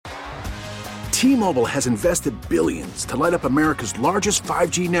T-Mobile has invested billions to light up America's largest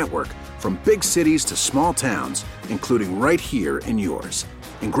 5G network, from big cities to small towns, including right here in yours.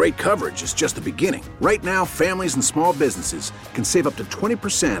 And great coverage is just the beginning. Right now, families and small businesses can save up to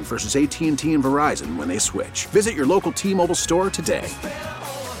 20% versus AT&T and Verizon when they switch. Visit your local T-Mobile store today.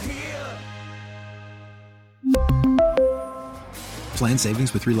 Plan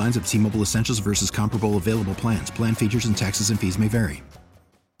savings with 3 lines of T-Mobile Essentials versus comparable available plans. Plan features and taxes and fees may vary.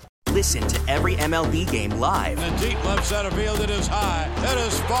 Listen to every MLB game live. In the deep left center field, it is high, it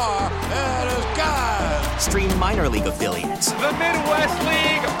is far, it is gone. Stream minor league affiliates. The Midwest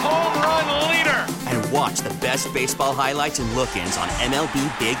League home run leader. And watch the best baseball highlights and look-ins on MLB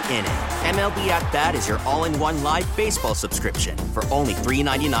Big Inning. MLB At Bat is your all-in-one live baseball subscription for only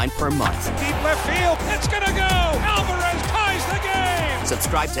 $3.99 per month. Deep left field, it's gonna go. Alvarez ties the game.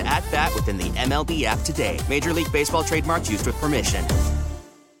 Subscribe to At Bat within the MLB app today. Major League Baseball trademarks used with permission.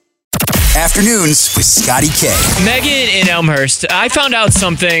 Afternoons with Scotty K. Megan in Elmhurst, I found out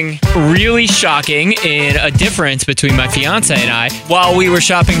something really shocking in a difference between my fiance and I while we were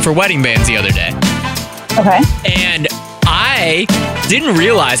shopping for wedding bands the other day. Okay. And I didn't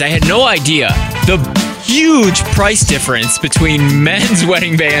realize, I had no idea, the huge price difference between men's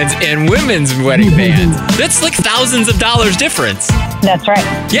wedding bands and women's wedding bands. That's like thousands of dollars difference. That's right.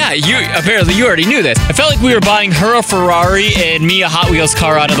 Yeah, apparently you already knew this. I felt like we were buying her a Ferrari and me a Hot Wheels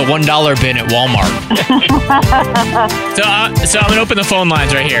car out of the $1 bin at Walmart. So I'm going to open the phone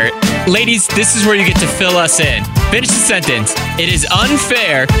lines right here. Ladies, this is where you get to fill us in. Finish the sentence. It is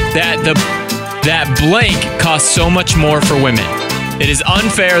unfair that blank costs so much more for women. It is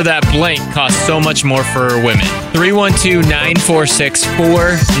unfair that blank costs so much more for women.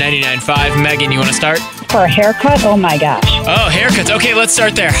 312-946-4995. Megan, you want to start? For a haircut? Oh my gosh. Oh, haircuts. Okay, let's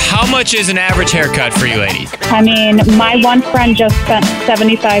start there. How much is an average haircut for you ladies? I mean, my one friend just spent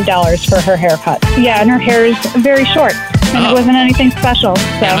 $75 for her haircut. Yeah, and her hair is very short. And it wasn't anything special.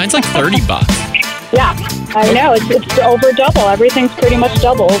 So. Yeah, mine's like $30. Yeah, I know. It's over double. Everything's pretty much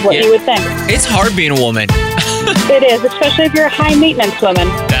double of what you would think. It's hard being a woman. It is, especially if you're a high-maintenance woman.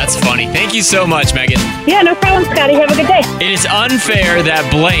 That's funny. Thank you so much, Megan. Yeah, no problem, Scotty. Have a good day. It is unfair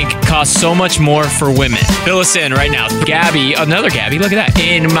that blank costs so much more for women. Fill us in right now. Gabby, another Gabby, look at that,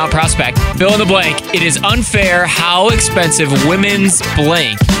 in Mount Prospect. Fill in the blank. It is unfair how expensive women's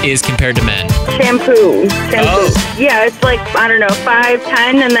blank is compared to men. Shampoo. Oh. Yeah, it's like, I don't know, $5,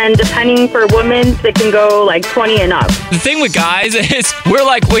 $10, and then depending for women, it can go like 20 and up. The thing with guys is we're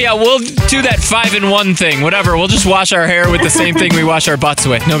like, well, yeah, we'll do that 5-in-1 thing, whatever. We'll just wash our hair with the same thing we wash our butts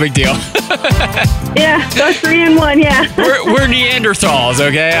with. No big deal. Yeah, go 3-in-1, yeah. We're Neanderthals,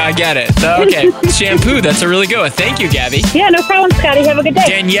 okay? I get it. So, okay, shampoo, that's a really good one. Thank you, Gabby. Yeah, no problem, Scotty. Have a good day.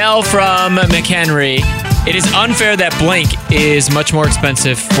 Danielle from McHenry. It is unfair that blank is much more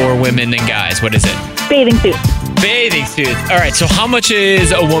expensive for women than guys. What is it? Bathing suits. Bathing suits. All right, so how much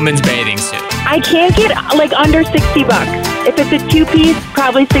is a woman's bathing suit? I can't get like under $60. If it's a 2-piece,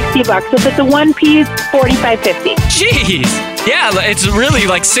 probably $60. If it's a 1-piece, $45.50. Jeez. Yeah, it's really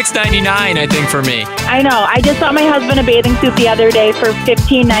like $6.99, I think, for me. I know. I just bought my husband a bathing suit the other day for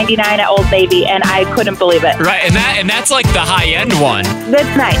 $15.99 at Old Navy, and I couldn't believe it. Right, and that's like the high-end one.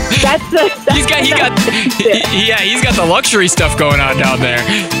 That's nice. He's got the luxury stuff going on down there.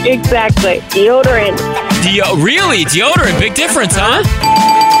 Exactly. Deodorant. Really? Deodorant? Big difference, huh?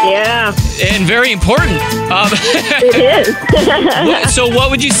 Yeah. And very important. It is. So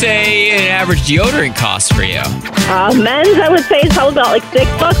what would you say an average deodorant costs for you? Men's, I would say, is probably about like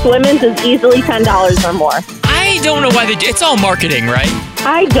 $6. Women's is easily $10 or more. I don't know why it's all marketing, right?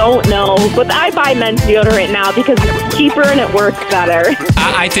 I don't know, but I buy men's deodorant now because it's cheaper and it works better.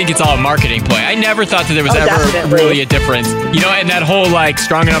 I think it's all a marketing play. I never thought that there was ever really a difference. You know, and that whole like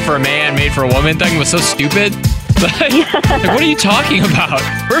strong enough for a man, made for a woman thing was so stupid. Like, what are you talking about?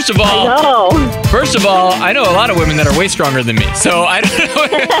 First of all, I know a lot of women that are way stronger than me. So I don't know.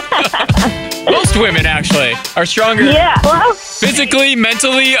 Most women actually are stronger. Yeah. Well, physically,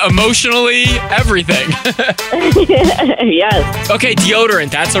 mentally, emotionally, everything. Yes. Okay,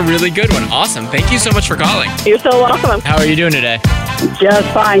 deodorant. That's a really good one. Awesome. Thank you so much for calling. You're so welcome. How are you doing today? Just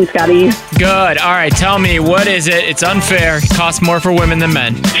fine, Scotty. Good. All right. Tell me, what is it? It's unfair. It costs more for women than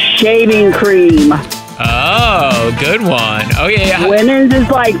men. Shaving cream. Oh, good one. Oh, yeah. Women's is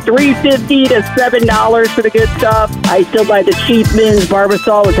like $3.50 to $7 for the good stuff. I still buy the cheap men's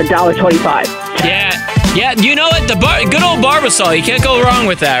Barbasol. It's $1.25. Yeah. You know what? The good old Barbasol. You can't go wrong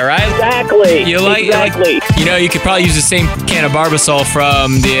with that, right? Exactly. Exactly. You could probably use the same can of Barbasol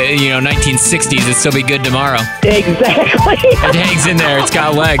from the 1960s. It'd still be good tomorrow. Exactly. It hangs in there. It's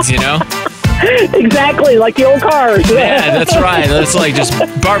got legs, Exactly, like the old cars. Yeah, that's right. That's like just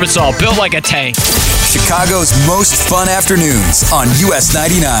Barbasol, built like a tank. Chicago's most fun afternoons on US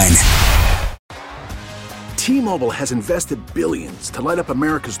 99. T-Mobile has invested billions to light up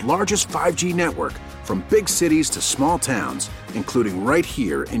America's largest 5G network, from big cities to small towns, including right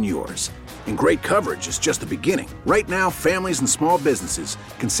here in yours. And great coverage is just the beginning. Right now, families and small businesses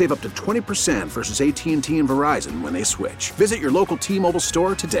can save up to 20% versus AT&T and Verizon when they switch. Visit your local T-Mobile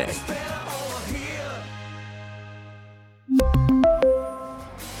store today.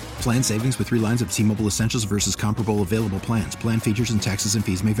 Plan savings with 3 lines of T-Mobile Essentials versus comparable available plans. Plan features and taxes and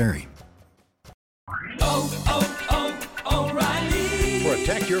fees may vary.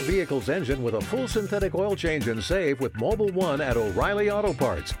 Protect your vehicle's engine with a full synthetic oil change and save with Mobil 1 at O'Reilly Auto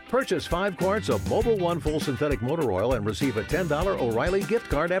Parts. Purchase 5 quarts of Mobil 1 full synthetic motor oil and receive a $10 O'Reilly gift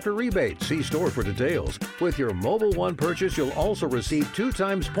card after rebate. See store for details. With your Mobil 1 purchase, you'll also receive 2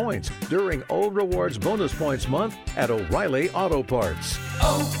 times points during O Rewards Bonus Points Month at O'Reilly Auto Parts.